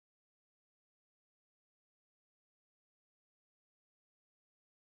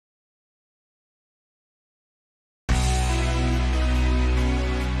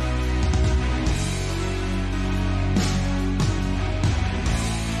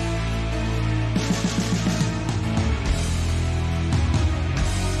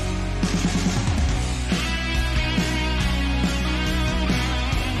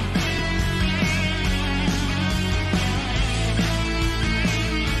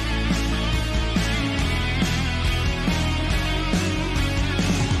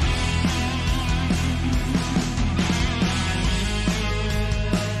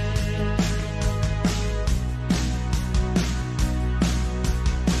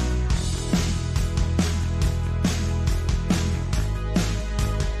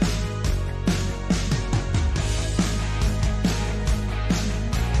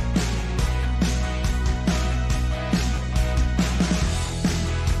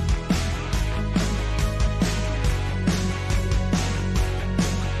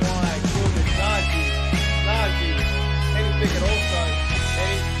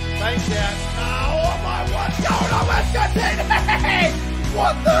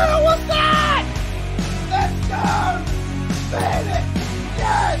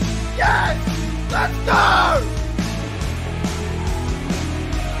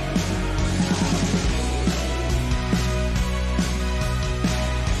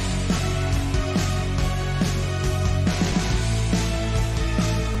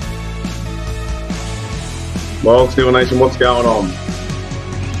Well, Steel Nation, what's going on?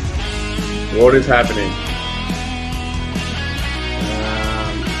 What is happening?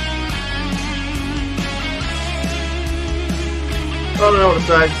 I don't know what to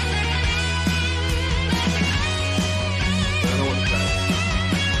say. I don't know what to say.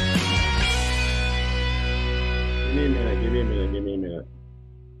 Give me a minute. Give me a minute. Give me a minute.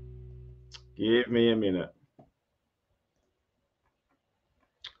 Give me a minute.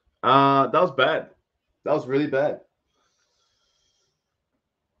 That was bad. That was really bad.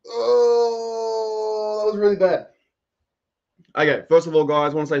 Oh, that was really bad. Okay, first of all,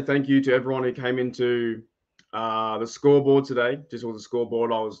 guys, I want to say thank you to everyone who came into the scoreboard today. Just was a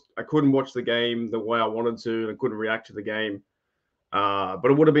scoreboard. I couldn't watch the game the way I wanted to, and I couldn't react to the game. But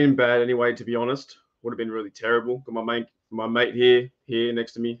it would have been bad anyway, to be honest. Would have been really terrible. Got my mate here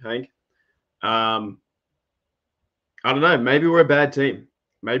next to me, Hank. I don't know. Maybe we're a bad team.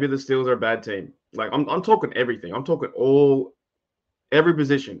 Maybe the Steelers are a bad team. Like I'm talking everything. I'm talking every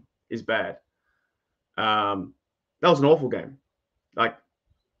position is bad. That was an awful game. Like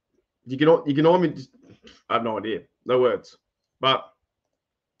you can almost, I have no idea, no words. But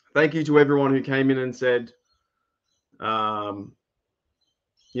thank you to everyone who came in and said,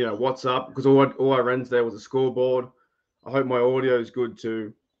 what's up? Because all I ran there was a scoreboard. I hope my audio is good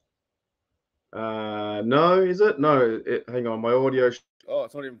too. No, is it? No, hang on. My audio. Oh,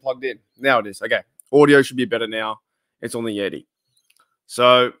 it's not even plugged in. Now it is. Okay. Audio should be better now. It's on the Yeti.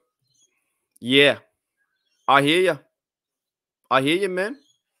 So, yeah. I hear you. I hear you, man.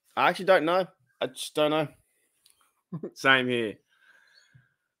 I actually don't know. I just don't know. Same here.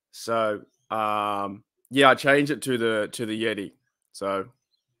 So, yeah, I changed it to the Yeti. So,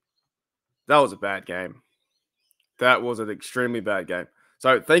 that was a bad game. That was an extremely bad game.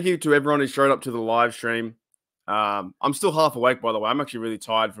 So, thank you to everyone who showed up to the live stream. I'm still half awake, by the way. I'm actually really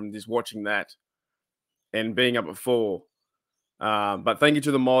tired from just watching that and being up at 4. But thank you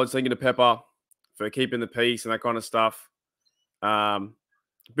to the mods. Thank you to Pepper for keeping the peace and that kind of stuff. A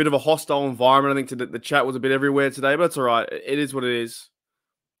bit of a hostile environment. I think the chat was a bit everywhere today, but it's all right. It is what it is.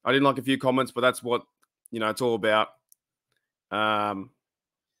 I didn't like a few comments, but that's what, it's all about.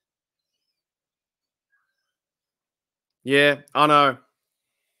 Yeah, I know.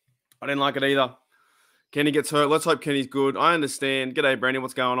 I didn't like it either. Kenny gets hurt. Let's hope Kenny's good. I understand. G'day, Brandon.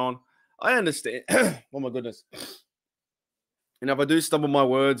 What's going on? I understand. Oh, my goodness. And if I do stumble my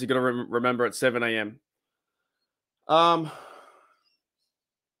words, you got to remember at 7 a.m.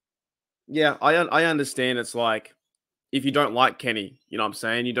 Yeah, I understand. It's like, if you don't like Kenny, you know what I'm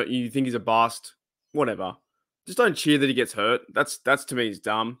saying? You think he's a bust, whatever. Just don't cheer that he gets hurt. That's to me is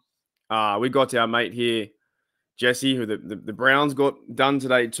dumb. We got our mate here, Jesse, who the Browns got done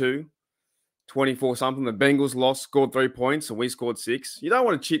today too. 24 something. The Bengals lost, scored 3 points, and we scored 6. You don't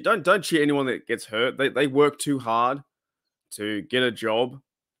want to cheat. Don't cheer anyone that gets hurt. They work too hard to get a job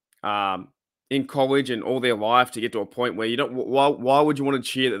in college and all their life to get to a point where you don't. Why would you want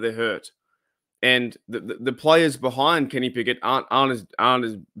to cheer that they're hurt? And the players behind Kenny Pickett aren't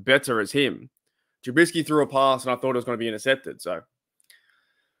as better as him. Trubisky threw a pass, and I thought it was going to be intercepted. So,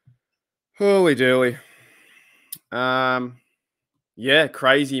 holy dooly. Yeah,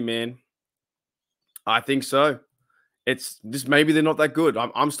 crazy, man. I think so. It's just maybe they're not that good.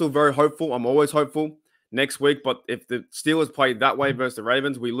 I'm still very hopeful. I'm always hopeful next week. But if the Steelers play that way versus the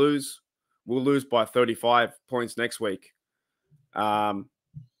Ravens, we lose. We'll lose by 35 points next week.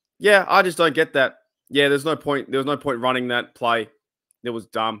 Yeah, I just don't get that. Yeah, there's no point. There was no point running that play. It was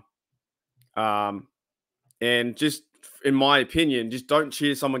dumb. And just in my opinion, just don't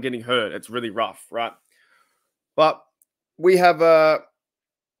cheer someone getting hurt. It's really rough, right? But we have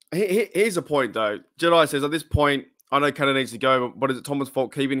here's a point though. Jedi says at this point, I know Canada needs to go, but is it Thomas'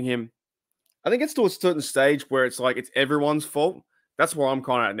 fault keeping him? I think it's to a certain stage where it's like it's everyone's fault. That's where I'm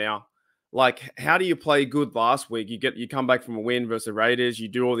kind of at now. Like, how do you play good last week? You come back from a win versus the Raiders. You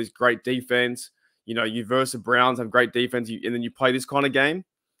do all this great defense. You versus the Browns have great defense, and then you play this kind of game.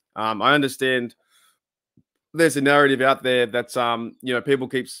 I understand there's a narrative out there that's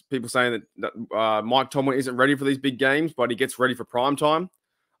people saying that Mike Tomlin isn't ready for these big games, but he gets ready for prime time.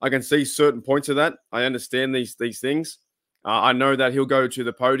 I can see certain points of that. I understand these things. I know that he'll go to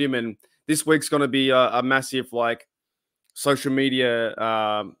the podium, and this week's going to be a massive social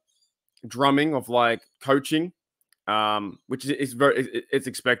media drumming of coaching, which is it's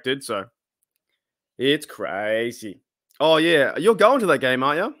expected. So it's crazy. Oh yeah, you're going to that game,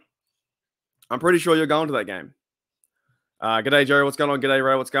 aren't you? I'm pretty sure you're going to that game. G'day, Jerry. What's going on? G'day,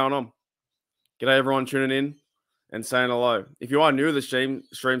 Ray. What's going on? G'day, everyone tuning in and saying hello. If you are new to the stream,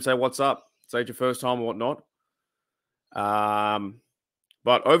 say what's up. Say it's your first time or whatnot.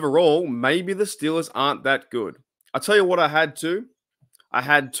 But overall, maybe the Steelers aren't that good. I'll tell you what I had too. I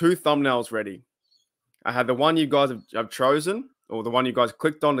had two thumbnails ready. I had the one you guys have chosen, or the one you guys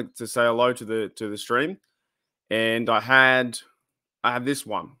clicked on to say hello to the stream, and I had this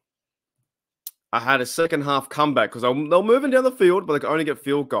one. I had a second half comeback because they're moving down the field, but they could only get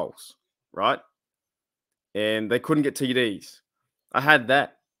field goals, right? And they couldn't get TDs. I had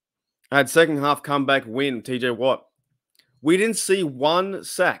that. I had second half comeback win, TJ Watt. We didn't see one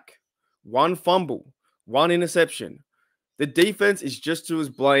sack, one fumble, one interception. The defense is just as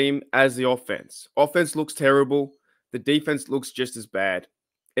blame as the offense. Offense looks terrible. The defense looks just as bad.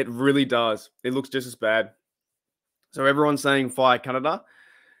 It really does. It looks just as bad. So everyone's saying fire Canada.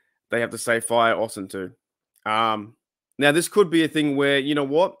 They have to say fire Austin too. Now this could be a thing where, you know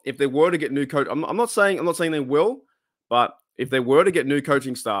what, if they were to get new coach, I'm not saying they will, but if they were to get new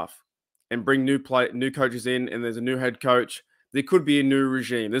coaching staff and bring new coaches in, and there's a new head coach, there could be a new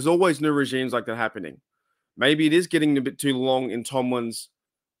regime. There's always new regimes like that happening. Maybe it is getting a bit too long in Tomlin's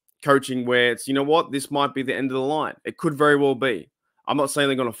coaching where it's, you know what, this might be the end of the line. It could very well be. I'm not saying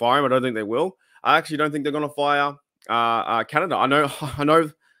they're going to fire him. I don't think they will. I actually don't think they're going to fire Canada. I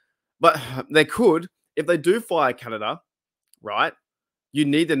know, but they could. If they do fire Canada, right, you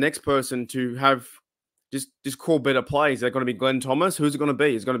need the next person to have just call better plays. They're going to be Glenn Thomas. Who's it going to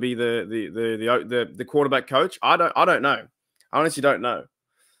be? Is it going to be the quarterback coach? I don't know. I honestly don't know.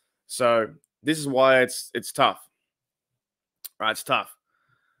 So this is why it's tough. Right, it's tough.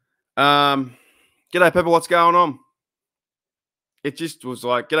 G'day, Pepper. What's going on? It just was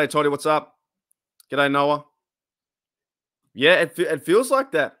like, g'day, Toddy. What's up? G'day, Noah. Yeah, it feels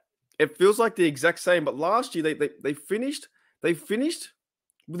like that. It feels like the exact same. But last year they finished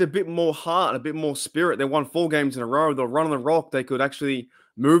with a bit more heart, a bit more spirit. They won 4 games in a row. They'll run on the rock. They could actually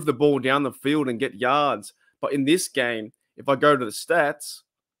move the ball down the field and get yards. But in this game, if I go to the stats,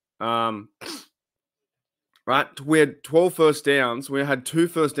 right, we had 12 first downs. We had 2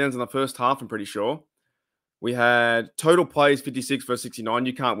 first downs in the first half, I'm pretty sure. We had total plays 56 versus 69.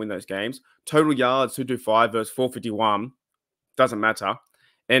 You can't win those games. Total yards 225 versus 451. Doesn't matter.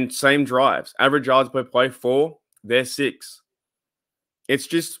 And same drives. Average yards per play 4. They're 6. It's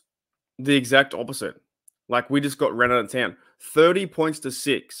just the exact opposite. Like, we just got ran out of town. 30 points to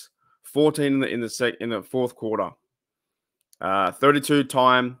 6. 14 in the fourth quarter. 32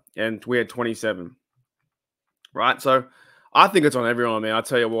 time, and we had 27. Right? So I think it's on everyone, man. I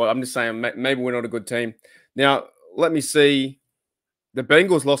tell you what, I'm just saying maybe we're not a good team. Now, let me see. The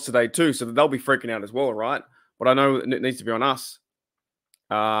Bengals lost today too, so they'll be freaking out as well, right? But I know it needs to be on us.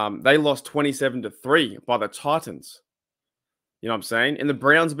 They lost 27-3 by the Titans. You know what I'm saying? And the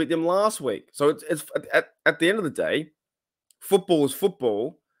Browns beat them last week. So it's at the end of the day, football is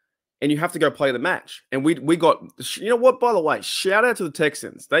football, and you have to go play the match. And we got, you know what, by the way, shout out to the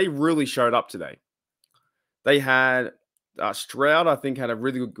Texans. They really showed up today. They had Stroud, I think, had a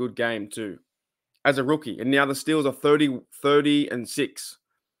really good game too as a rookie. And now the Steelers are 30-6.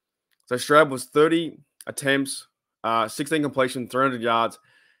 So Stroud was 30 attempts, 16 completion, 300 yards,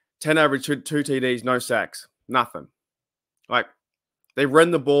 10 average, 2 TDs, no sacks, nothing. Like, they ran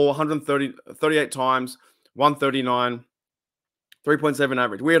the ball 38 times, 139, 3.7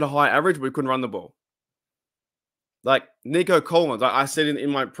 average. We had a high average, but we couldn't run the ball. Like, Nico Collins, I said in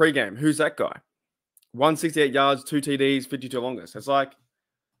my pregame, who's that guy? 168 yards, 2 TDs, 52 longest. It's like,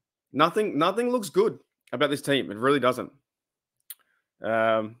 nothing looks good about this team. It really doesn't. We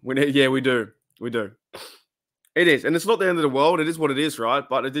do. It is, and it's not the end of the world. It is what it is, right?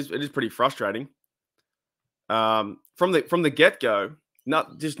 But it is pretty frustrating. From the get-go,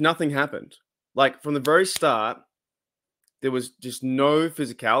 nothing happened. Like, from the very start, there was just no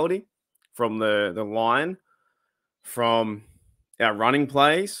physicality from the line, from our running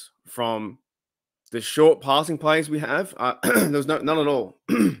plays, from the short passing plays we have. There was none at all.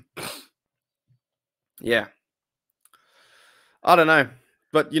 Yeah. I don't know.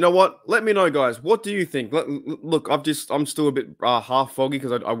 But you know what? Let me know, guys. What do you think? Look, I'm still a bit half foggy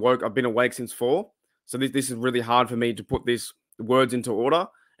because I've been awake since 4. So this is really hard for me to put these words into order.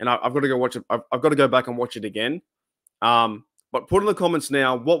 And I've got to go watch it. I've got to go back and watch it again. But put in the comments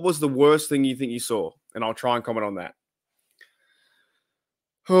now, what was the worst thing you think you saw? And I'll try and comment on that.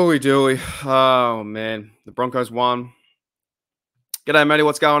 Holy dooly. Oh, man. The Broncos won. G'day, matey.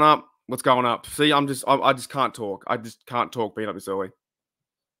 What's going up? What's going up? See, I just can't talk. I just can't talk being up this early.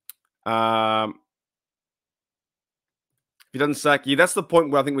 If he doesn't sack you, that's the point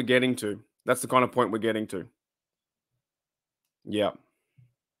where I think we're getting to. That's the kind of point we're getting to. Yeah.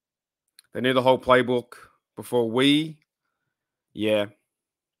 They knew the whole playbook before we. Yeah,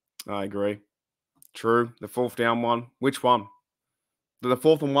 I agree. True. The 4th down one. Which one? The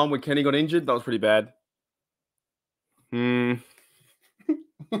 4th and 1 where Kenny got injured, that was pretty bad.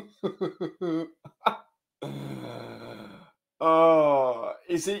 Oh,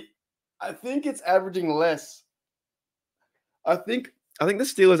 is he? I think it's averaging less. I think the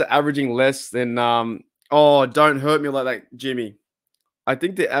Steelers are averaging less than oh, don't hurt me like that, Jimmy. I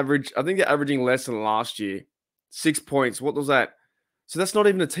think they're averaging less than last year. 6 points. What was that? So that's not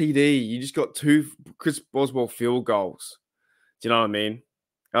even a TD. You just got 2 Chris Boswell field goals. Do you know what I mean?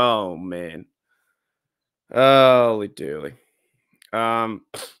 Oh man. Holy dooly.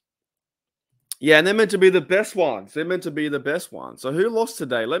 Yeah, and they're meant to be the best ones. They're meant to be the best ones. So who lost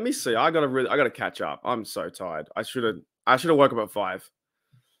today? Let me see. I gotta catch up. I'm so tired. I should have woke up at 5.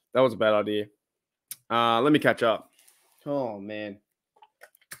 That was a bad idea. Let me catch up. Oh man.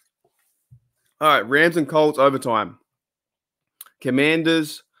 All right, Rams and Colts overtime.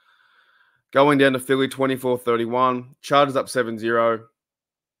 Commanders going down to Philly 24-31. Chargers up 7-0.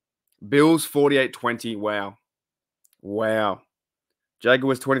 Bills 48-20. Wow.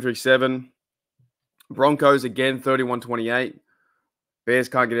 Jaguars 23-7. Broncos again 31-28. Bears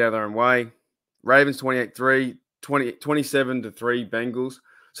can't get out of their own way. Ravens 28-3. 27-3 Bengals.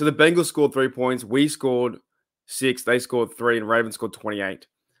 So the Bengals scored 3 points. We scored 6. They scored 3, and Ravens scored 28.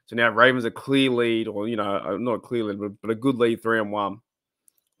 So now Ravens a clear lead, or not a clear lead, but a good lead, 3-1.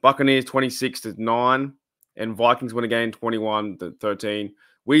 Buccaneers 26-9, and Vikings win again 21-13.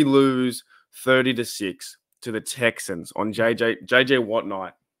 We lose 30-6 to the Texans on JJ Watt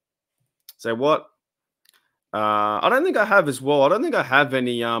night. So what? I don't think I have as well. I don't think I have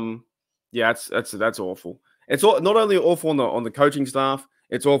any. Yeah, that's awful. It's not only awful on the coaching staff.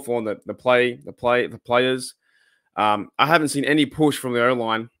 It's awful on the players. I haven't seen any push from the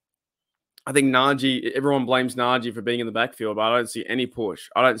O-line. I think Najee, everyone blames Najee for being in the backfield, but I don't see any push.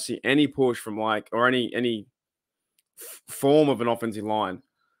 I don't see any push from any form of an offensive line.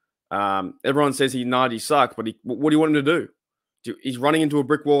 Everyone says Najee sucks, but what do you want him to do? He's running into a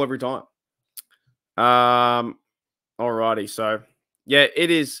brick wall every time. Alrighty, so yeah, it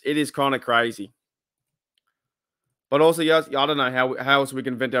is kind of crazy. But also, yes, I don't know how else we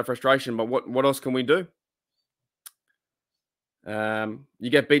can vent our frustration, but what else can we do? You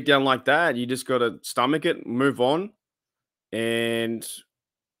get beat down like that, you just got to stomach it, move on, and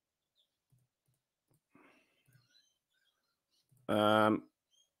I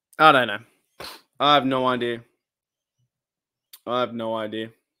don't know. I have no idea.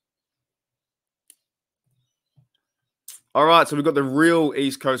 All right, so we've got the real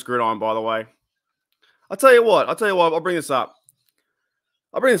East Coast gridiron, by the way. I'll tell you what. I'll bring this up.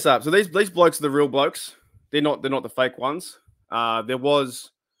 So these blokes are the real blokes. They're not the fake ones. There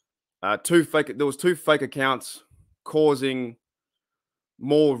was 2 fake accounts causing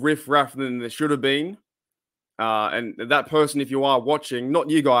more riff-raff than there should have been. And that person, if you are watching, not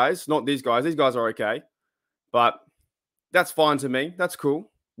you guys, not these guys are okay. But that's fine to me. That's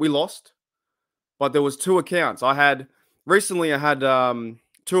cool. We lost. But there was 2 accounts. I had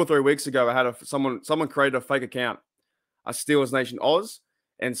 2 or 3 weeks ago, I had someone created a fake account, a Steelers Nation Oz,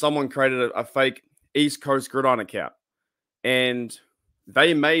 and someone created a fake East Coast Gridiron account. And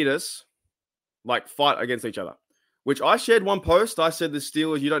they made us like fight against each other, which I shared one post. I said the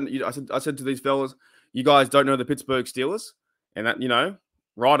Steelers, I said to these fellas, you guys don't know the Pittsburgh Steelers. And that,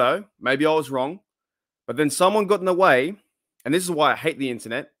 righto, maybe I was wrong. But then someone got in the way, and this is why I hate the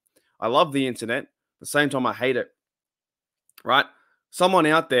internet. I love the internet. At the same time, I hate it. Right? Someone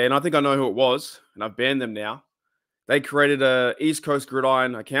out there, and I think I know who it was, and I've banned them now. They created a East Coast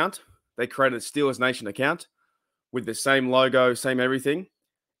Gridiron account. They created a Steelers Nation account with the same logo, same everything.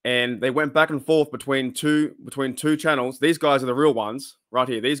 And they went back and forth between two channels. These guys are the real ones right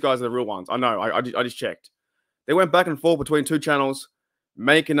here. These guys are the real ones. I know. I just checked. They went back and forth between 2 channels,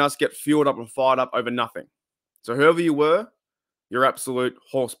 making us get fueled up and fired up over nothing. So whoever you were, you're absolute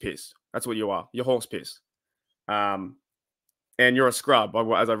horse piss. That's what you are. You're horse piss. And you're a scrub,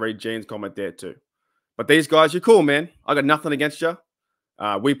 as I read Gene's comment there too. But these guys, you're cool, man. I got nothing against you.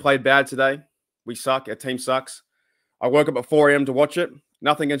 We played bad today. We suck. Our team sucks. I woke up at 4 a.m. to watch it.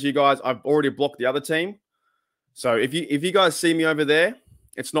 Nothing against you guys. I've already blocked the other team. So if you guys see me over there,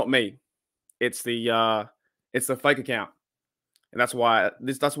 it's not me. It's the fake account. And that's why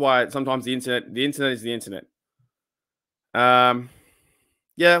sometimes the internet is the internet. Yeah,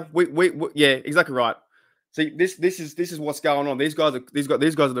 yeah, exactly right. See, this is what's going on. These guys are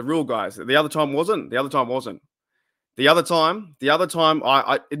the real guys. The other time wasn't. The other time,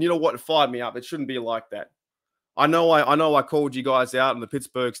 and you know what? It fired me up. It shouldn't be like that. I know I called you guys out, and the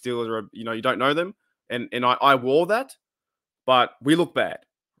Pittsburgh Steelers are, you don't know them, and I wore that, but we look bad,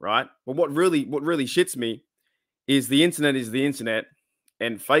 right? But what really shits me is the internet,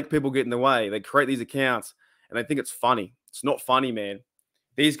 and fake people get in the way. They create these accounts and they think it's funny. It's not funny, man.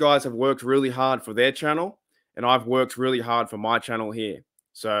 These guys have worked really hard for their channel, and I've worked really hard for my channel here.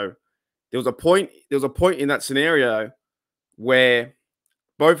 So there was a point in that scenario where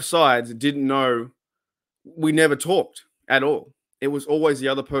both sides didn't know. We never talked at all. It was always the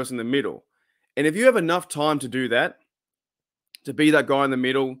other person in the middle. And if you have enough time to do that, to be that guy in the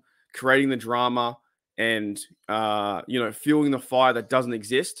middle, creating the drama and fueling the fire that doesn't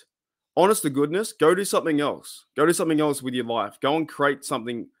exist, honest to goodness, go do something else. Go do something else with your life. Go and create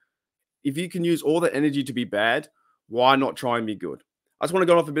something. If you can use all the energy to be bad, why not try and be good? I just want to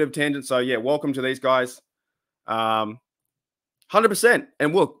go off a bit of a tangent. So yeah, welcome to these guys. 100%.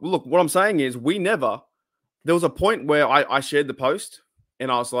 And look, what I'm saying is there was a point where I shared the post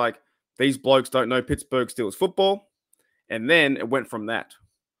and I was like, these blokes don't know Pittsburgh Steelers football. And then it went from that,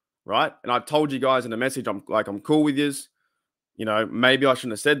 right? And I told you guys in a message, I'm cool with yous. Maybe I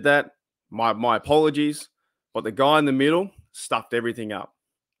shouldn't have said that. My apologies. But the guy in the middle stuffed everything up.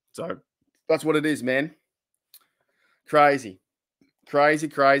 So that's what it is, man. Crazy.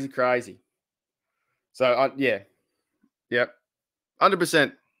 So, yeah. Yep.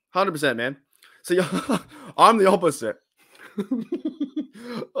 100%. 100%, man. See, I'm the opposite.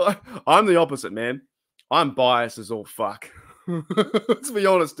 I'm the opposite, man. I'm biased as all fuck. Let's be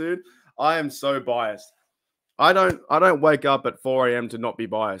honest, dude. I am so biased. I don't wake up at 4 a.m. to not be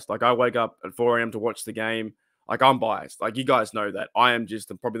biased. Like, I wake up at 4 a.m. to watch the game. Like, I'm biased. Like, you guys know that. I am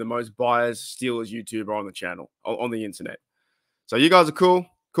just probably the most biased Steelers YouTuber on the channel, on the internet. So you guys are cool.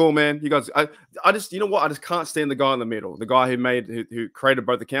 Cool, man. You guys, I just, you know what? I just can't stand the guy in the middle. The guy who created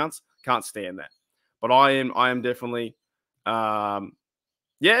both accounts. Can't stand that. But I am definitely, yeah,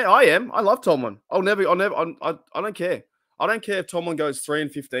 I am. I love Tomlin. I don't care. I don't care if Tomlin goes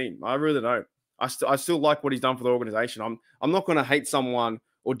 3-15. I really don't. I still like what he's done for the organization. I'm not going to hate someone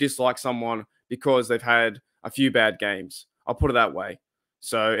or dislike someone because they've had a few bad games. I'll put it that way.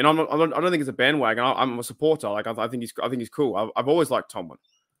 So, and I don't think it's a bandwagon. I'm a supporter. Like, I think he's cool. I've always liked Tomlin.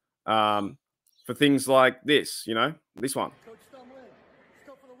 For things like this, this one.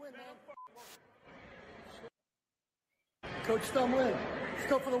 Coach Tomlin, let's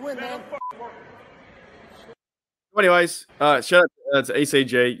go for the win, man. Anyways, shout out to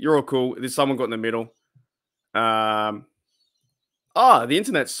ECG. You're all cool. There's someone got in the middle. The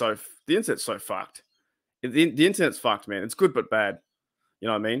internet's so fucked. The internet's fucked, man. It's good but bad. You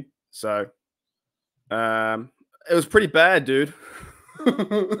know what I mean? So, it was pretty bad, dude.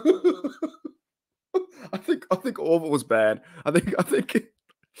 I think all of it was bad. I think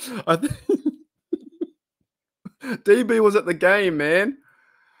DB was at the game, man.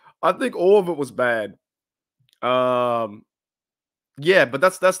 I think all of it was bad. Yeah, but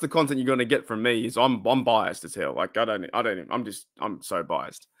that's the content you're gonna get from me. Is I'm biased as hell. Like I'm so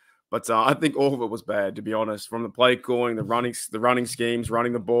biased. But I think all of it was bad, to be honest. From the play calling, the running schemes,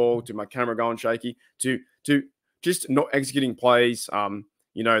 running the ball, to my camera going shaky, to just not executing plays.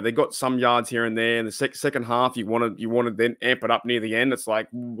 They got some yards here and there. In the second half, you want to then amp it up near the end. It's like,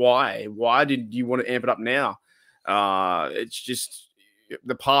 why? Why did you want to amp it up now? It's just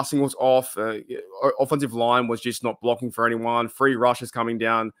the passing was off. Offensive line was just not blocking for anyone. Free rushes coming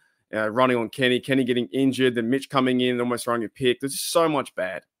down, running on Kenny getting injured, then Mitch coming in, almost throwing a pick. There's just so much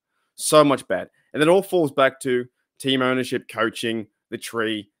bad. And it all falls back to team ownership, coaching, the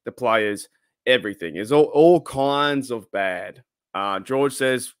tree, the players, everything. It's all kinds of bad. George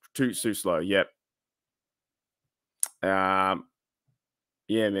says too slow. Yep. Yeah,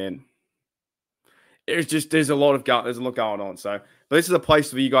 man. There's a lot going on. So, but this is a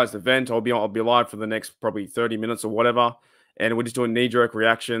place for you guys to vent. I'll be live for the next probably 30 minutes or whatever, and we're just doing knee-jerk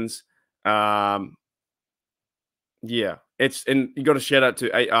reactions. Yeah, and you got to shout out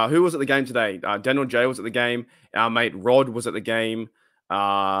to who was at the game today. Daniel J was at the game. Our mate Rod was at the game.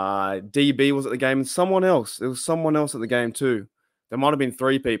 DB was at the game, and someone else. There was someone else at the game too. There might have been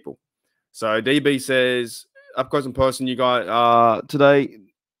 3 people. So DB says, up close and personal, you guys today.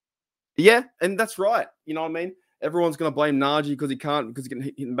 Yeah, and that's right. You know what I mean? Everyone's going to blame Najee because he can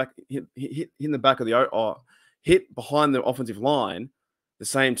hit in the back of the hit behind the offensive line. At the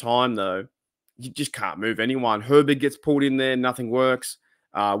same time, though, you just can't move anyone. Herbert gets pulled in there, nothing works.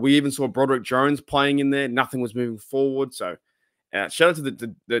 We even saw Broderick Jones playing in there, nothing was moving forward. So, shout out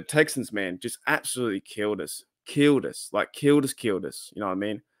to the Texans, man, just absolutely killed us. Killed us. You know what I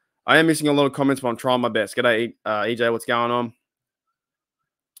mean? I am missing a lot of comments, but I'm trying my best. G'day, EJ, what's going on?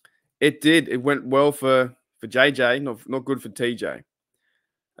 It did. It went well for JJ, not good for TJ.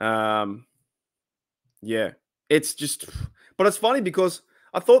 Yeah. It's just, but it's funny because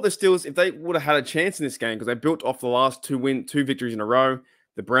I thought the Steelers, if they would have had a chance in this game, because they built off the last two victories in a row,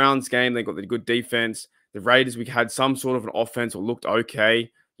 The Browns game, they got the good defense. The Raiders, we had some sort of an offense or looked okay.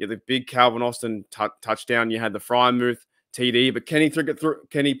 You had the big Calvin Austin touchdown. You had the Frymouth TD, but Kenny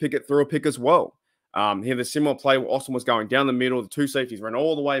Pickett threw a pick as well. He had a similar play where Austin was going down the middle. The two safeties ran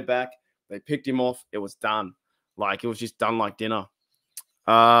all the way back. They picked him off. It was done. Like, it was just done like dinner.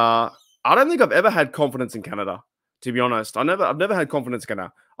 I don't think I've ever had confidence in Canada, to be honest. I've never had confidence in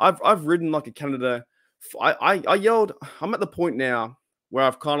Canada. I've ridden like a Canada. I yelled. I'm at the point now where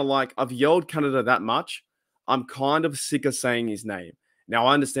I've yelled Canada that much. I'm kind of sick of saying his name. Now,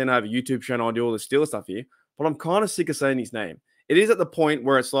 I understand I have a YouTube channel. I do all the Steelers stuff here, but I'm kind of sick of saying his name. It is at the point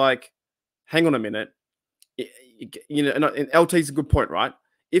where it's like, hang on a minute. And LT's a good point, right?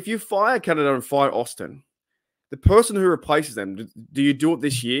 If you fire Canada and fire Austin, the person who replaces them, do you do it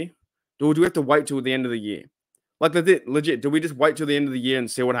this year? Or do we have to wait till the end of the year? Like, legit, do we just wait till the end of the year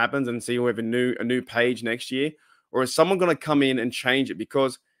and see what happens and see we have a new page next year? Or is someone going to come in and change it?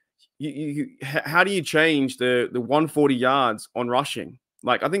 Because how do you change the 140 yards on rushing?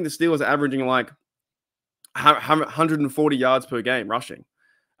 Like, I think the Steelers are averaging like 140 yards per game rushing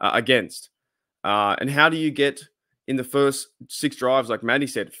against. And how do you get in the first 6 drives, like Maddie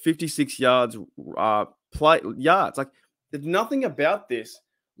said, 56 yards yards? Like, there's nothing about this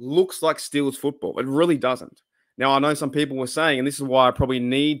looks like Steelers football. It really doesn't. Now, I know some people were saying, and this is why I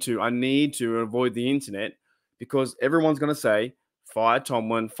need to avoid the internet, because everyone's going to say, fire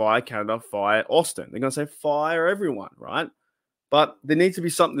Tomlin, fire Canada, fire Austin. They're going to say, fire everyone, right? But there needs to be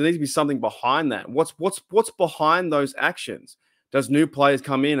something behind that. What's behind those actions? Does new players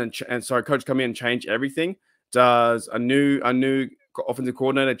come in coach come in and change everything? Does a new offensive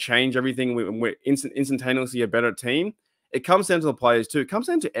coordinator change everything? We're instantaneously a better team. It comes down to the players too. It comes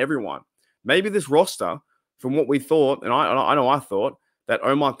down to everyone. Maybe this roster, from what we thought, and I know I thought that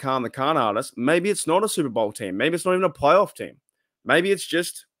Omar Khan, the Khan artist, maybe it's not a Super Bowl team. Maybe it's not even a playoff team. Maybe it's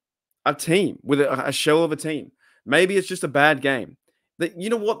just a team with a shell of a team. Maybe it's just a bad game. You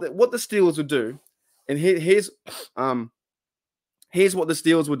know what the Steelers would do, and here's what the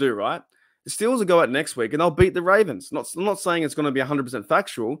Steelers would do, right? The Steelers will go out next week and they'll beat the Ravens. I'm not saying it's going to be 100%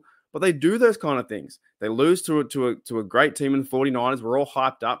 factual, but they do those kind of things. They lose to a great team in the 49ers. We're all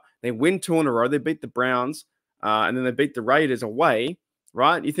hyped up. They win 2 in a row. They beat the Browns, and then they beat the Raiders away,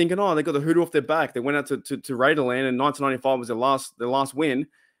 right? You're thinking, oh, they got the hoodoo off their back. They went out to Raiderland, and 1995 was their last win.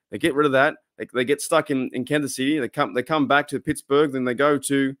 They get rid of that. They get stuck in Kansas City. They come back to Pittsburgh. Then they go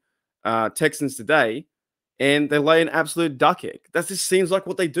to Texans today, and they lay an absolute duck egg. That just seems like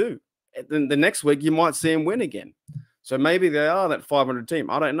what they do. Then the next week, you might see them win again. So maybe they are that 500 team.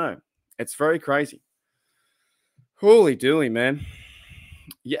 I don't know. It's very crazy. Holy dooly, man.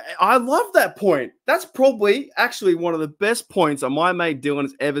 Yeah, I love that point. That's probably actually one of the best points that my mate Dylan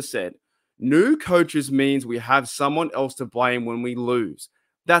has ever said. New coaches means we have someone else to blame when we lose.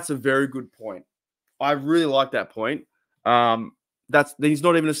 That's a very good point. I really like that point. He's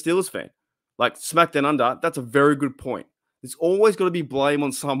not even a Steelers fan. Like, smack down under, that's a very good point. There's always got to be blame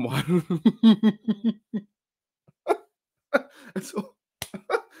on someone.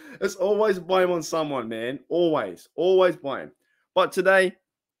 It's always blame on someone, man. Always blame. But today,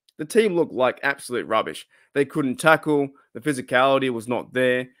 the team looked like absolute rubbish. They couldn't tackle. The physicality was not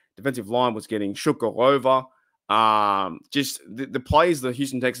there. Defensive line was getting shook all over. Just the plays the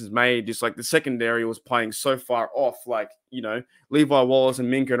Houston Texans made, just like the secondary was playing so far off. Like, Levi Wallace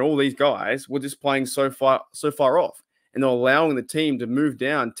and Minka and all these guys were just playing so far off. And they're allowing the team to move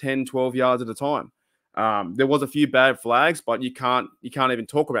down 10, 12 yards at a time. There was a few bad flags, but you can't even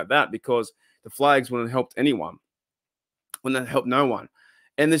talk about that because the flags wouldn't have helped anyone. Wouldn't have helped no one.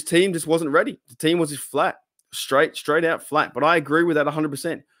 And this team just wasn't ready. The team was just flat, straight out flat. But I agree with that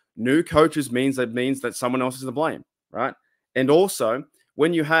 100%. New coaches means that someone else is to blame, right? And also,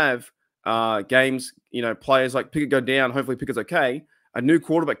 when you have games, players like Pickett go down, hopefully Pickett's okay, a new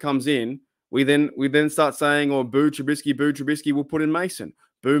quarterback comes in, we then start saying, oh, boo Trubisky, we'll put in Mason.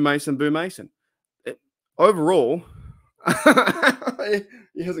 Boo Mason. Overall,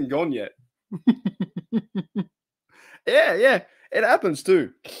 he hasn't gone yet. Yeah, it happens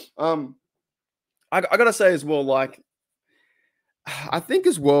too. I gotta say as well, like, I think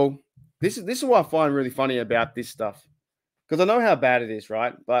as well, this is what I find really funny about this stuff, because I know how bad it is,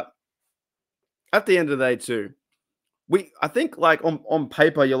 right? But at the end of the day, too, I think like on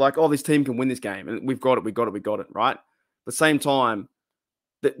paper, you're like, oh, this team can win this game, and we got it, right? At the same time,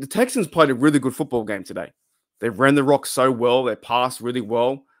 the Texans played a really good football game today. They ran the rock so well, they passed really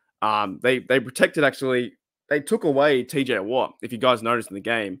well. They protected, actually. They took away TJ Watt. If you guys noticed in the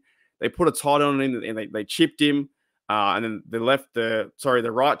game, they put a tight on him and they chipped him. And then they left the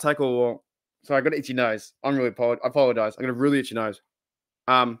right tackle. Sorry, I got an itchy nose. I apologize. I got a really itchy nose.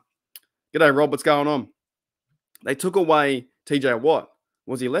 G'day, Rob. What's going on? They took away TJ Watt.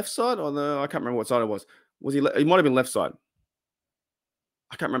 Was he left side or I can't remember what side it was. Was he? He might have been left side.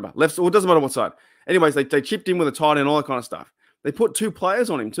 I can't remember. Left. Well, it doesn't matter what side. Anyways, they chipped in with a tight end, all that kind of stuff. They put 2 players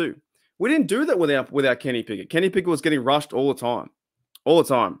on him too. We didn't do that without Kenny Pickett. Kenny Pickett was getting rushed all the time. All the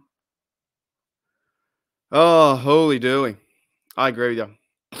time. Oh, holy dooly. I agree with you.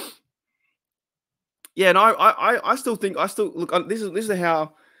 Yeah, and I still think look. This is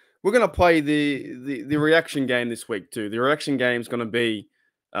how we're going to play the reaction game this week too. The reaction game is going to be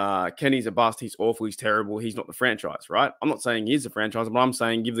Kenny's a bust. He's awful. He's terrible. He's not the franchise, right? I'm not saying he's the franchise, but I'm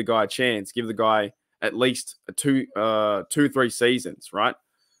saying give the guy a chance. Give the guy at least 3 seasons, right?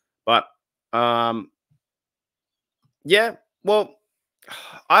 But yeah, well,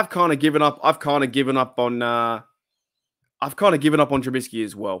 I've kind of given up. I've kind of given up on Trubisky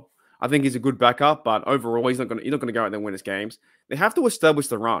as well. I think he's a good backup, but overall, he's not going to go out there and win his games. They have to establish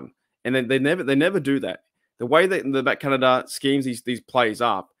the run, and then they never do that. The way that Canada schemes these plays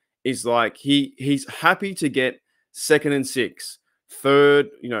up is like he's happy to get 2nd and 6,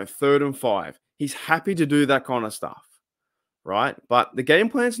 3rd and 5. He's happy to do that kind of stuff, right? But the game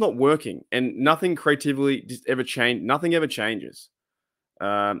plan's not working, and nothing creatively ever change. Nothing ever changes.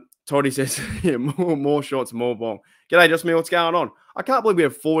 Toddy says, yeah, more shots, more ball. G'day, just me. What's going on? I can't believe we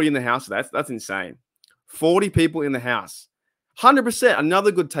have 40 in the house. That's insane. 40 people in the house. 100%.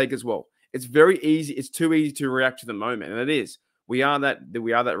 Another good take as well. It's very easy. It's too easy to react to the moment, and it is. We are that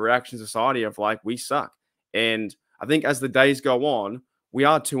reaction society of like we suck. And I think as the days go on, we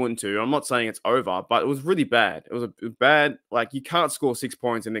are 2-2. I'm not saying it's over, but it was really bad. It was bad. Like you can't score 6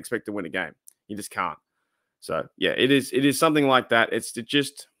 points and expect to win a game. You just can't. So yeah, it is something like that. It's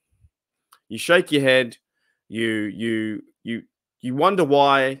just you shake your head, you wonder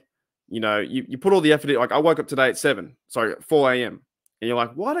why, you put all the effort in. Like I woke up today at 4 a.m. and you're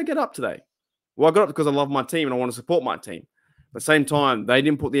like, why did I get up today? Well, I got up because I love my team and I want to support my team. At the same time, they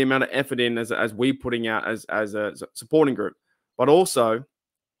didn't put the amount of effort in as we putting out as a supporting group. But also,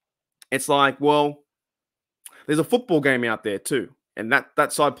 it's like, well, there's a football game out there too, and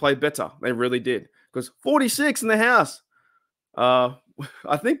that side played better. They really did. Because 46 in the house.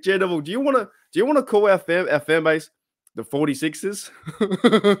 I think J-Devil, do you want to call our fan base the 46ers?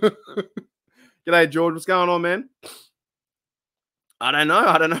 G'day, George. What's going on, man? I don't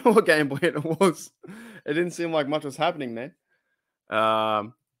know what game plan it was. It didn't seem like much was happening, man.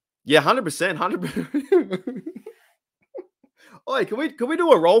 Yeah, 100%, 100%. Oh, can we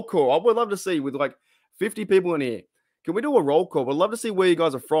do a roll call? I would love to see with like 50 people in here. Can we do a roll call? I'd love to see where you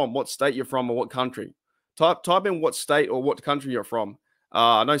guys are from, what state you're from, or what country. Type in what state or what country you're from.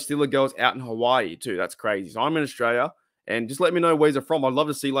 I know Steeler Girls out in Hawaii too. That's crazy. So I'm in Australia, and just let me know where you're from. I'd love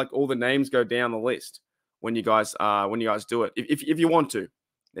to see like all the names go down the list when you guys do it. If you want to,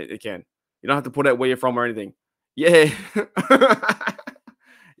 it can. You don't have to put out where you're from or anything. Yeah,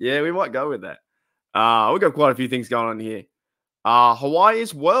 yeah, we might go with that. We've got quite a few things going on here. Hawaii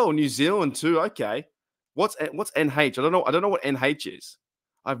as well, New Zealand too. Okay. What's NH? I don't know what NH is.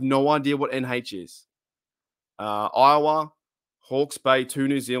 I have no idea what NH is. Iowa, Hawke's Bay to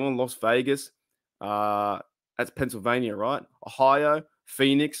New Zealand, Las Vegas. That's Pennsylvania, right? Ohio,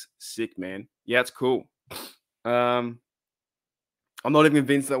 Phoenix. Sick, man. Yeah, it's cool. I'm not even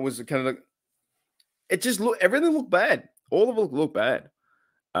convinced that was kind of. It just everything looked bad. All of it looked bad.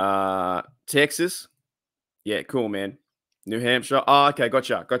 Texas. Yeah, cool, man. New Hampshire. Oh, okay,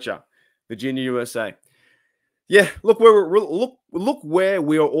 gotcha. Virginia, USA. Yeah, look where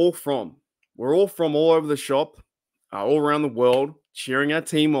we are all from. We're all from all over the shop, all around the world, cheering our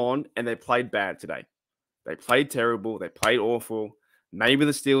team on, and they played bad today. They played terrible. They played awful. Maybe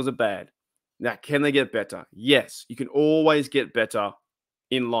the Steelers are bad. Now, can they get better? Yes, you can always get better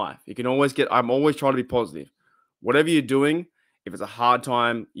in life. I'm always trying to be positive. Whatever you're doing, if it's a hard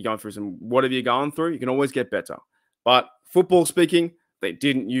time, you're going through whatever you're going through, you can always get better. But football speaking, they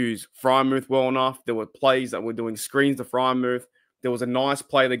didn't use Frymouth well enough. There were plays that were doing screens to Frymouth. There was a nice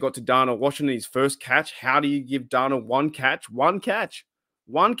play they got to Darnell Washington, his first catch. How do you give Darnell one catch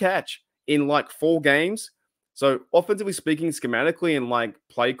in like 4 games? So offensively speaking, schematically and like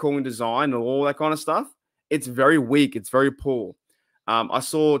play calling design and all that kind of stuff, it's very weak. It's very poor. I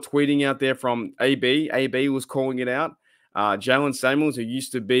saw tweeting out there from AB. AB was calling it out. Jalen Samuels, who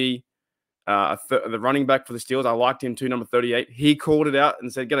used to be the running back for the Steelers, I liked him too, number 38. He called it out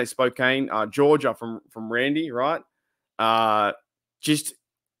and said, "G'day, Spokane, Georgia," from Randy, right? Just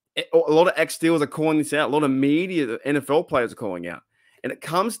a lot of ex-Steelers are calling this out. A lot of media, the NFL players are calling out. And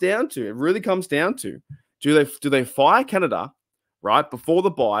it really comes down to, do they fire Canada, right, before the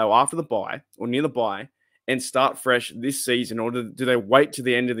bye or after the bye or near the bye, and start fresh this season, or do they wait to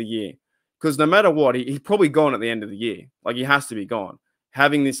the end of the year? Because no matter what, he's probably gone at the end of the year. Like, he has to be gone.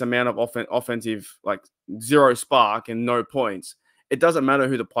 Having this amount of offensive, like, zero spark and no points, it doesn't matter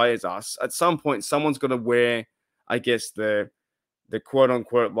who the players are. At some point, someone's got to wear, I guess, the quote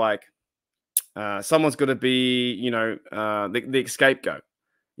unquote, like, someone's got to be, the scapegoat.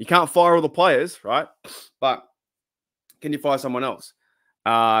 You can't fire all the players, right? But can you fire someone else?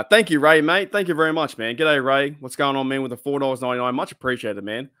 Thank you, Ray, mate. Thank you very much, man. G'day, Ray. What's going on, man, with the $4.99? Much appreciated,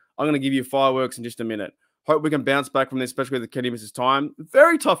 man. I'm going to give you fireworks in just a minute. Hope we can bounce back from this, especially with Kenny misses time.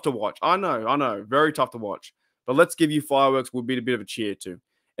 Very tough to watch. I know. Very tough to watch. But let's give you fireworks. We'll be a bit of a cheer too.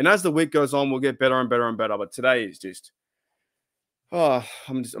 And as the week goes on, we'll get better and better and better. But today is just, I'm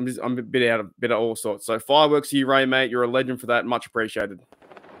a bit out of all sorts. So fireworks to you, Ray, mate. You're a legend for that. Much appreciated.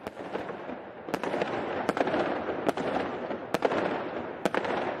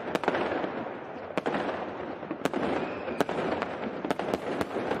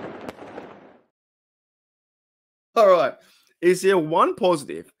 All right. Is there one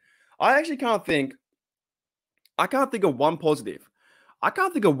positive? I actually can't think. I can't think of one positive. I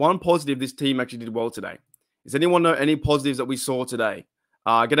can't think of one positive this team actually did well today. Does anyone know any positives that we saw today?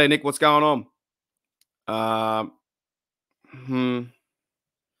 G'day, Nick. What's going on? I don't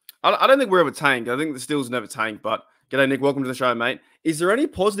think we're ever tanked. I think the Steelers never tanked. But g'day, Nick. Welcome to the show, mate. Is there any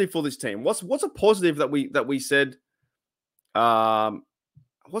positive for this team? What's a positive that we said?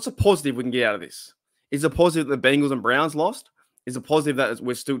 What's a positive we can get out of this? Is it positive that the Bengals and Browns lost? Is it positive that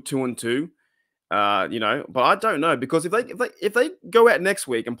we're still 2-2? But I don't know, because if they go out next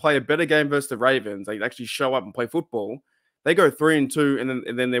week and play a better game versus the Ravens, they actually show up and play football. They go 3-2,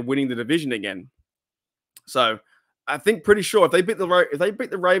 and then they're winning the division again. So I think pretty sure if they beat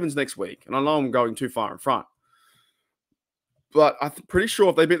the Ravens next week, and I know I'm going too far in front, but I'm pretty sure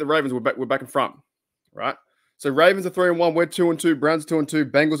if they beat the Ravens, we're back in front, right? So Ravens are 3-1, we're 2-2, Browns are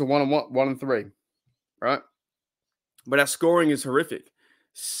 2-2, Bengals are 1-3. Right? But our scoring is horrific.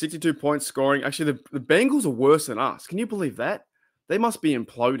 62 points scoring. Actually, the Bengals are worse than us. Can you believe that? They must be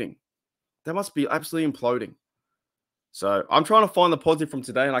imploding. They must be absolutely imploding. So I'm trying to find the positive from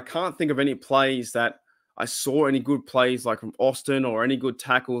today, and I can't think of any plays that I saw, any good plays like from Austin, or any good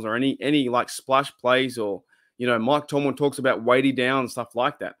tackles, or any like splash plays, or, Mike Tomlin talks about weighty down and stuff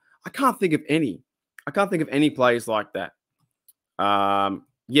like that. I can't think of any. I can't think of any plays like that.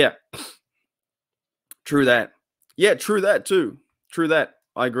 Yeah. True that. Yeah, true that too. True that.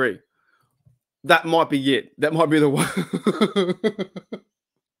 I agree. That might be it. That might be the one.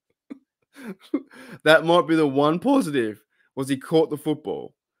 That might be the one positive, was he caught the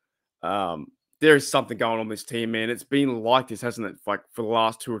football. There is something going on this team, man. It's been like this, hasn't it? Like for the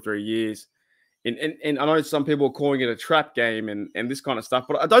last 2 or 3 years. And I know some people are calling it a trap game and this kind of stuff,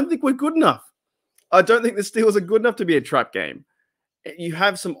 but I don't think we're good enough. I don't think the Steelers are good enough to be a trap game. You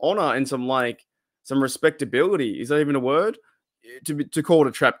have some honor and some respectability. Is that even a word? To call it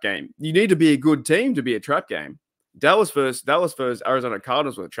a trap game. You need to be a good team to be a trap game. Dallas versus Arizona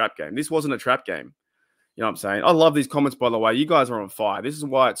Cardinals was a trap game. This wasn't a trap game. You know what I'm saying? I love these comments, by the way. You guys are on fire. This is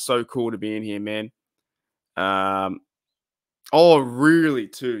why it's so cool to be in here, man. Oh, really,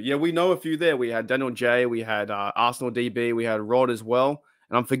 too? Yeah, we know a few there. We had Daniel J. We had Arsenal DB. We had Rod as well.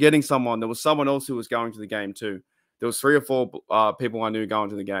 And I'm forgetting someone. There was someone else who was going to the game, too. There was 3 or 4 people I knew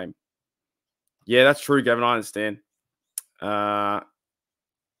going to the game. Yeah, that's true, Gavin. I understand. I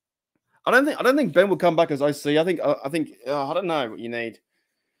don't think Ben will come back as OC. I think I don't know what you need.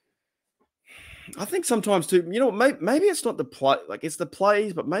 I think sometimes too, maybe it's not the play, like it's the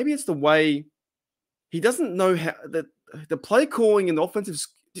plays, but maybe it's the way he doesn't know how the play calling and the offensive,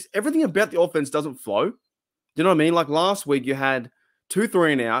 just everything about the offense doesn't flow. You know what I mean? Like last week you had 2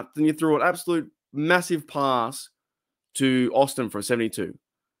 3 and out, then you threw an absolute massive pass to Austin for a 72.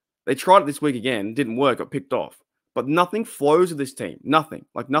 They tried it this week again, didn't work, got picked off. But nothing flows with this team. Nothing.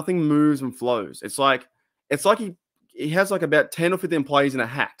 Like nothing moves and flows. It's like he has like about 10 or 15 plays in a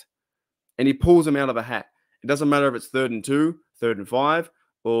hat, and he pulls them out of a hat. It doesn't matter if it's 3rd and 2, 3rd and 5,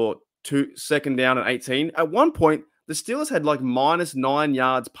 or 2nd down and 18. At one point, the Steelers had like -9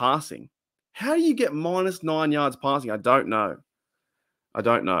 yards passing. How do you get -9 yards passing? I don't know.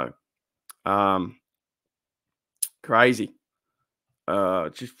 Crazy.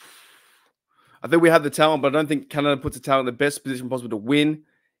 I think we have the talent, but I don't think Canada puts the talent in the best position possible to win.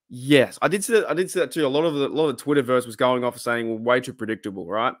 Yes, I did see that too. A lot of the Twitterverse was going off saying we're way too predictable,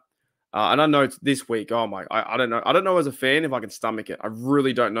 right? And I know it's this week. Oh my, I don't know. I don't know as a fan if I can stomach it. I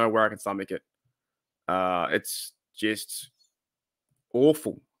really don't know where I can stomach it. It's just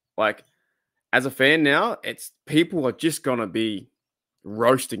awful. Like as a fan now, people are just gonna be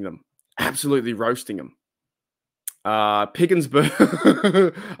roasting them, absolutely roasting them. Pickensburg.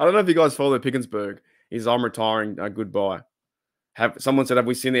 I don't know if you guys follow Pickensburg. He's I'm retiring. Goodbye. Someone said, have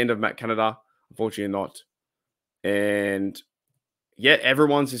we seen the end of Matt Canada? Unfortunately, not. And yeah,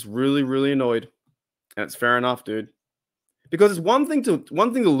 everyone's just really, really annoyed, and it's fair enough, dude. Because it's one thing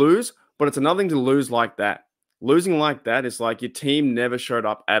to lose, but it's another thing to lose like that. Losing like that is like your team never showed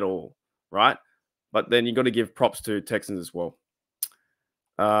up at all, right? But then you got to give props to Texans as well.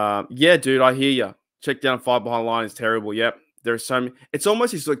 Yeah, dude, I hear you. Check down 5 behind line is terrible. Yep. There's so many. It's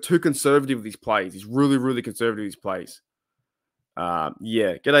almost he's like too conservative with these plays. He's really, really conservative with these plays.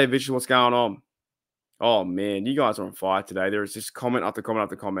 Yeah. G'day, Vicious. What's going on? Oh, man. You guys are on fire today. There is just comment after comment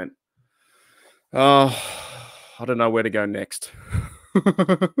after comment. Oh, I don't know where to go next.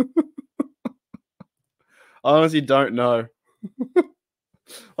 I honestly don't know.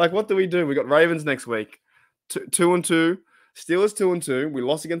 Like, what do? We got Ravens next week. 2-2. Steelers 2-2. We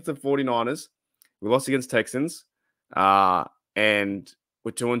lost against the 49ers. We lost against Texans. And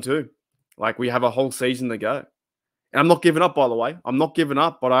we're 2-2. Like, we have a whole season to go. And I'm not giving up, by the way. I'm not giving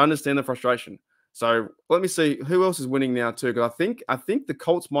up, but I understand the frustration. So let me see who else is winning now too. Because I think the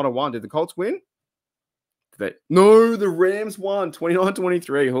Colts might have won. Did the Colts win? No, the Rams won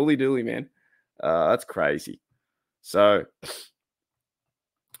 29-23. Holy dooly, man. That's crazy. So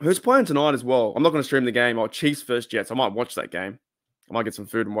who's playing tonight as well? I'm not going to stream the game. Oh, Chiefs versus Jets. I might watch that game. I might get some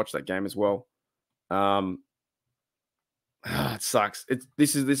food and watch that game as well. It sucks.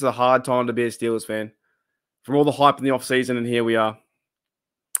 This is a hard time to be a Steelers fan. From all the hype in the offseason, and here we are.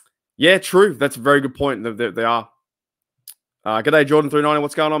 Yeah, true. That's a very good point. They are. G'day, Jordan390.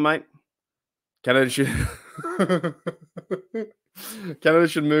 What's going on, mate? Canada should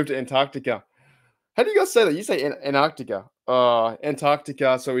move to Antarctica. How do you guys say that? You say Antarctica.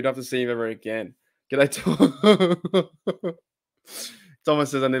 Antarctica, so we don't have to see him ever again. G'day, Thomas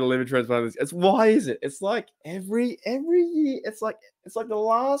says I need a liver transplant. It's why is it? It's like every year. It's like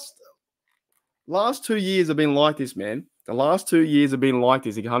the last 2 years have been like this, man. The last 2 years have been like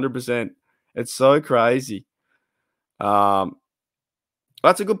this, 100%. It's so crazy. That's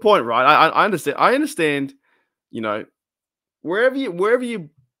a good point, right? I understand. I understand. You know, wherever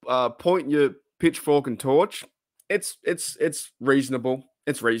you point your pitchfork and torch, it's reasonable.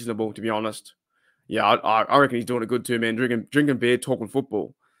 It's reasonable, to be honest. Yeah, I reckon he's doing it good too, man. Drinking beer, talking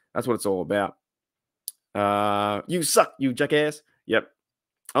football. That's what it's all about. You suck, you jackass. Yep.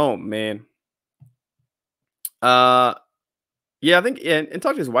 Oh man. Yeah, I think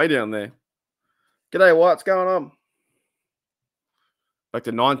Antarctica's way down there. G'day, what's going on? Back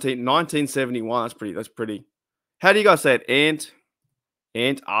to 1971. That's pretty. How do you guys say it?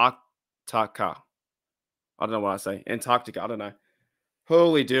 Antarctica. I don't know what I say. Antarctica. I don't know.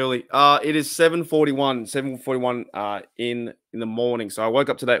 Holy dooly. It is 7:41 in the morning. So I woke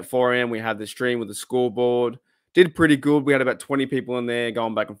up today at 4 a.m. We had the stream with the scoreboard. Did pretty good. We had about 20 people in there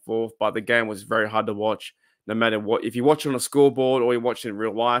going back and forth, but the game was very hard to watch. No matter what, if you watch it on a scoreboard or you watched it in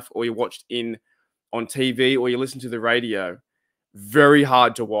real life or you watched on TV or you listen to the radio, very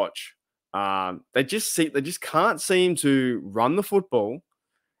hard to watch. They just can't seem to run the football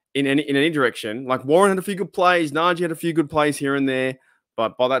in any direction. Like Warren had a few good plays, Najee had a few good plays here and there,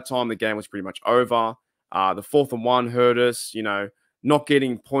 but by that time the game was pretty much over. The 4th and 1 hurt us. You know, not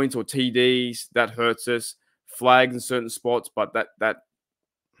getting points or TDs that hurts us. Flags in certain spots, but that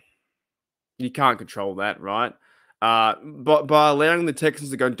you can't control that, right? But by allowing the Texans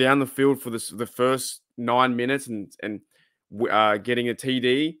to go down the field for the first 9 minutes and getting a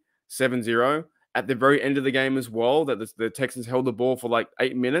TD 7-0 at the very end of the game as well, that the Texans held the ball for like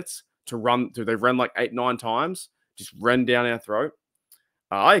 8 minutes to run. They ran like 8-9 times, just ran down our throat.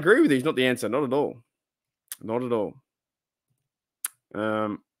 I agree with you. He's not the answer. Not at all. Not at all.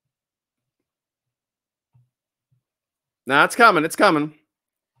 Nah, it's coming. It's coming.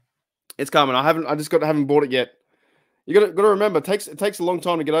 It's coming. I haven't bought it yet. You got to remember, it takes a long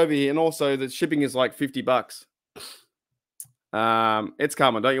time to get over here, and also the shipping is like $50. It's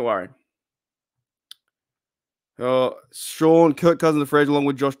coming. Don't you worry. Sean, Kirk Cousins, Fred, along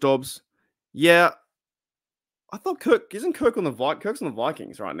with Josh Dobbs. Yeah, I thought Kirk on the Kirk's on the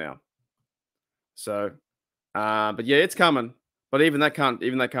Vikings right now. So, but yeah, it's coming. But even that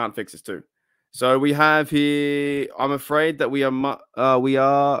can't fix us too. So we have here. I'm afraid that we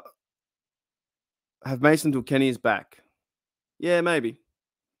are have Mason until Kenny is back. Yeah, maybe.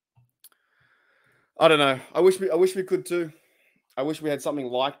 I don't know. I wish we could too. I wish we had something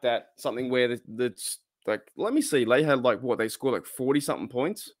like that. Something where that's like, let me see. They had like what? They scored like 40-something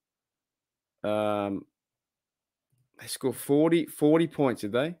points. They scored 40 points,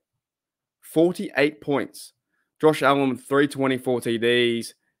 did they? 48 points. Josh Allen, 324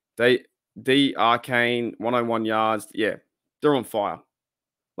 TDs. D Arcane, 101 yards. Yeah, they're on fire.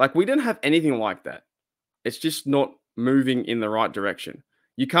 Like, we didn't have anything like that. It's just not moving in the right direction.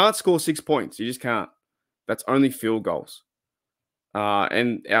 You can't score 6 points. You just can't. That's only field goals.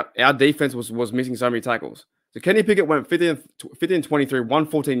 And our defense was missing so many tackles. So Kenny Pickett went 15 23,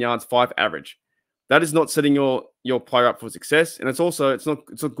 114 yards, 5 average. That is not setting your player up for success. And it's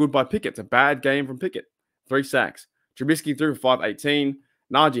not good by Pickett. It's a bad game from Pickett. 3 sacks. Trubisky threw for 518.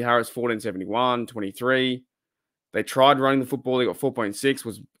 Najee Harris 1471, 23. They tried running the football. They got 4.6,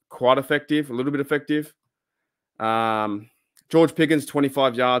 was quite effective, a little bit effective. George Pickens,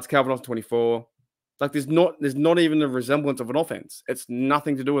 25 yards. Calvin Austin, 24. Like, there's not even a resemblance of an offense. It's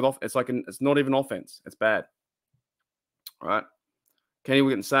nothing to do with offense. It's not even offense. It's bad. All right. Kenny, we're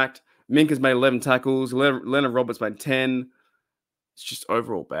getting sacked. Minka's made 11 tackles. Leonard Roberts made 10. It's just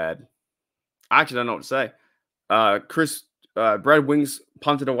overall bad. I actually don't know what to say. Brad Wings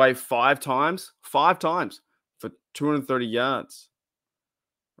punted away 5 times. 5 times for 230 yards.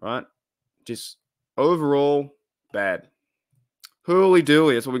 Right? Just overall bad. Hooly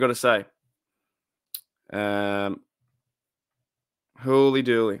dooly, that's what we got to say. Holy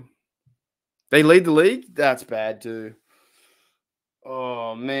dooly. They lead the league? That's bad too.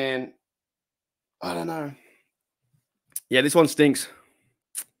 Oh, man. I don't know. Yeah, this one stinks.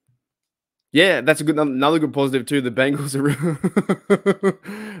 Yeah, that's another good positive too. The Bengals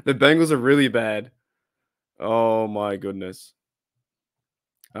are really bad. Oh my goodness.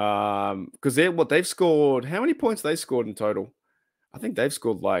 Because they've scored. How many points they scored in total? I think they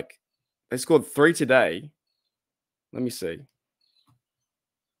scored 3 today. Let me see.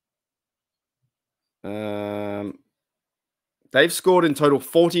 They've scored in total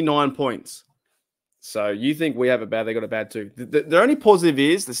 49 points. So you think we have they got a bad too. The only positive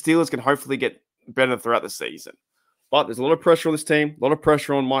is the Steelers can hopefully get better throughout the season. But there's a lot of pressure on this team, a lot of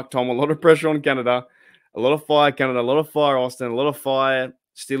pressure on Mike Tomlin, a lot of pressure on Canada, a lot of fire Canada, a lot of fire Austin, a lot of fire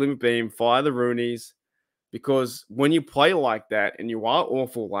Steely McBeam, fire the Rooneys. Because when you play like that and you are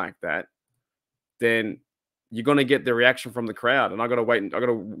awful like that, then you're going to get the reaction from the crowd. And I got to wait. I got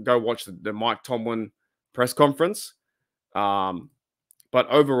to go watch the Mike Tomlin press conference. But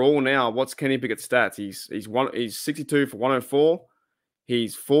overall now, what's Kenny Pickett's stats? He's 62 for 104.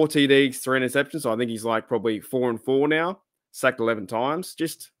 He's 4 TDs, 3 interceptions. So I think he's like probably 4-4 now. Sacked 11 times.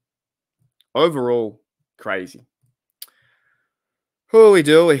 Just overall crazy. Holy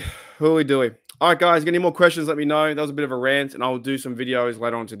dooly. Holy dooly. All right, guys, get any more questions, let me know. That was a bit of a rant, and I'll do some videos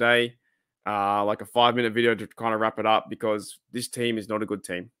later on today, like a 5-minute video to kind of wrap it up, because this team is not a good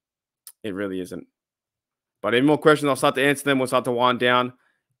team. It really isn't. But any more questions, I'll start to answer them. We'll start to wind down.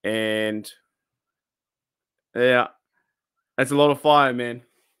 And, yeah, that's a lot of fire, man.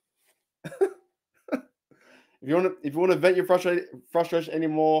 If you want to vent your frustration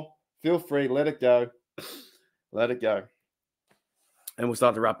anymore, feel free. Let it go. Let it go. And we'll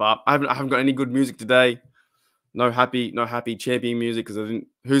start to wrap up. I haven't got any good music today. No happy champion music because I didn't.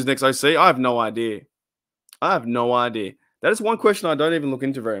 Who's next OC? I have no idea. That is one question I don't even look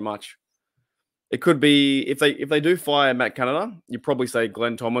into very much. It could be if they do fire Matt Canada, you probably say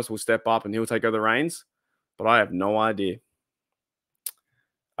Glenn Thomas will step up and he'll take over the reins. But I have no idea.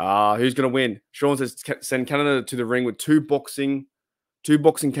 Who's going to win? Sean says send Canada to the ring with two boxing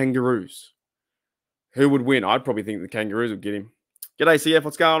kangaroos. Who would win? I'd probably think the Kangaroos would get him. G'day, CF.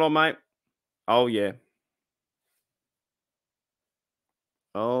 What's going on, mate? Oh, yeah.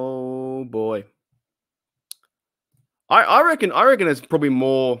 Oh, boy. I reckon it's probably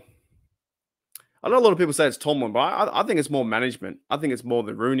more. I know a lot of people say it's Tomlin, but I think it's more management. I think it's more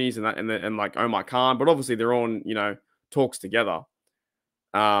the Rooneys and like Omar Khan, but obviously they're on, talks together.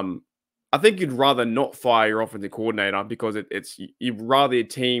 I think you'd rather not fire your offensive coordinator because you'd rather your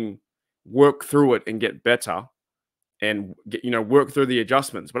team work through it and get better and work through the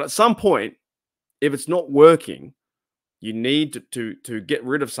adjustments. But at some point, if it's not working, you need to get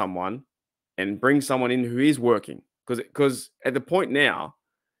rid of someone and bring someone in who is working. Because at the point now,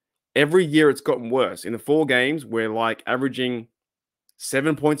 every year it's gotten worse. In the 4 games, we're like averaging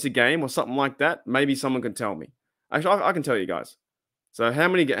 7 points a game or something like that. Maybe someone can tell me. Actually, I can tell you guys. So how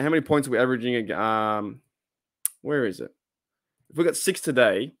many points are we averaging? Where is it? If we got 6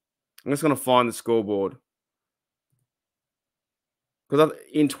 today, I'm just going to find the scoreboard. Because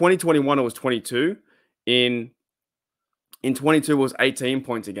in 2021 it was 22. In 22 it was 18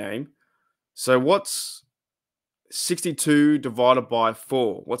 points a game. So what's 62 divided by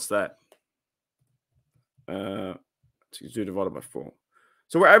 4? What's that? 62 divided by 4.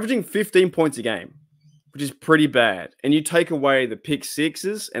 So we're averaging 15 points a game, which is pretty bad. And you take away the pick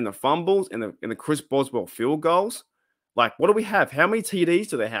sixes and the fumbles and the Chris Boswell field goals. Like, what do we have? How many TDs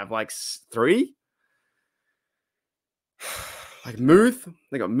do they have? Like 3? Like Muth.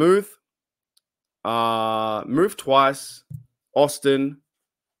 They got Muth. Muth twice. Austin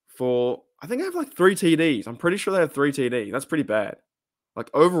for, I think I have like 3 TDs. I'm pretty sure they have 3 TDs. That's pretty bad. Like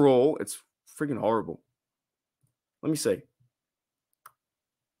overall, it's freaking horrible. Let me see.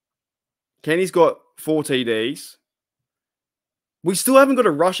 Kenny's got 4 TDs. We still haven't got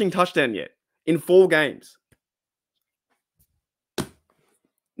a rushing touchdown yet in 4 games.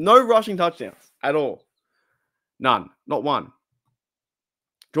 No rushing touchdowns at all. None. Not one.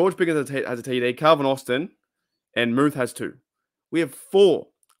 George Pickens has a TD. Calvin Austin and Muth has 2. We have 4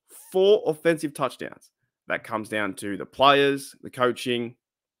 offensive touchdowns. That comes down to the players, the coaching,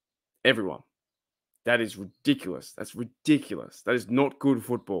 everyone. That is ridiculous. That's ridiculous. That is not good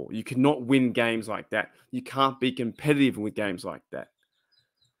football. You cannot win games like that. You can't be competitive with games like that.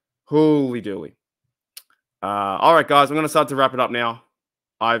 Holy dooly. All right, guys, I'm going to start to wrap it up now.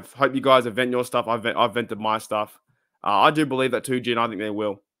 I hope you guys have vented your stuff. I've vented my stuff. I do believe that too, Gin. I think they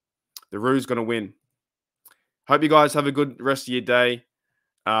will. The Roo's going to win. Hope you guys have a good rest of your day.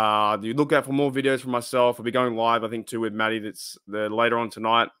 You look out for more videos from myself. I'll be going live, I think, too, with Maddie. That's later on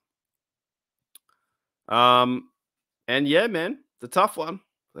tonight. And yeah, man, it's a tough one.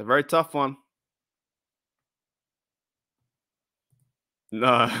 It's a very tough one. No,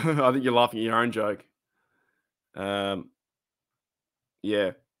 I think you're laughing at your own joke.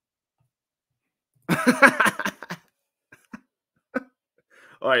 Yeah.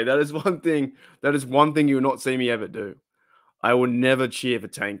 All right, that is one thing. That is one thing you will not see me ever do. I will never cheer for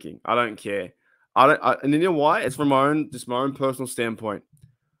tanking. I don't care. And you know why? It's from my own personal standpoint.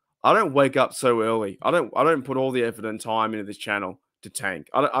 I don't wake up so early. I don't put all the effort and time into this channel to tank.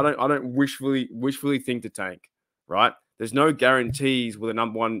 I don't wishfully think to tank, right? There's no guarantees with a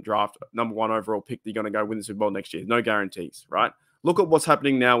number 1 overall pick that you're going to go win the Super Bowl next year. No guarantees, right? Look at what's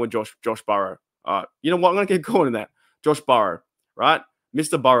happening now with Josh Burrow. You know what? I'm going to get caught in that. Josh Burrow, right?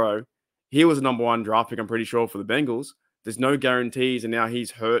 Mr. Burrow, he was a number 1 draft pick, I'm pretty sure, for the Bengals. There's no guarantees, and now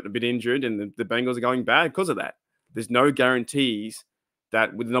he's hurt, a bit injured, and the Bengals are going bad because of that. There's no guarantees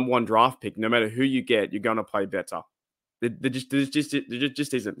that with the number 1 draft pick, no matter who you get, you're going to play better. There just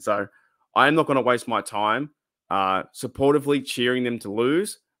isn't. So I am not going to waste my time supportively cheering them to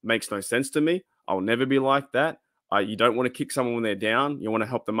lose. Makes no sense to me. I'll never be like that. You don't want to kick someone when they're down. You want to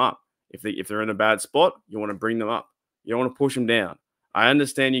help them up. If they're in a bad spot, you want to bring them up. You don't want to push them down. I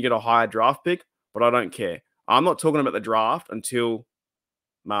understand you get a higher draft pick, but I don't care. I'm not talking about the draft until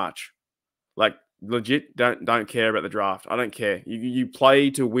March. Like, legit, don't care about the draft. I don't care. You play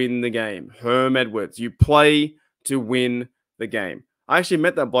to win the game. Herm Edwards, you play to win the game. I actually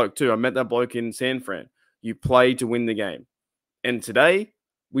met that bloke too. I met that bloke in San Fran. You play to win the game. And today,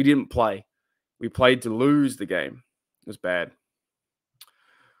 we didn't play. We played to lose the game. It was bad.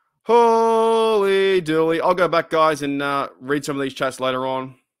 Holy dooly. I'll go back, guys, and read some of these chats later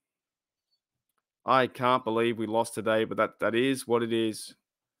on. I can't believe we lost today, but that is what it is.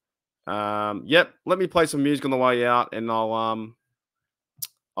 Yep. Let me play some music on the way out, and I'll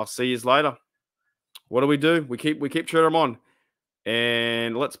see you later. What do? We keep cheering them on,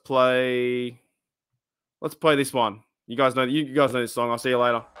 and let's play this one. You guys know this song. I'll see you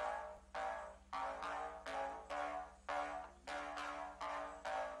later.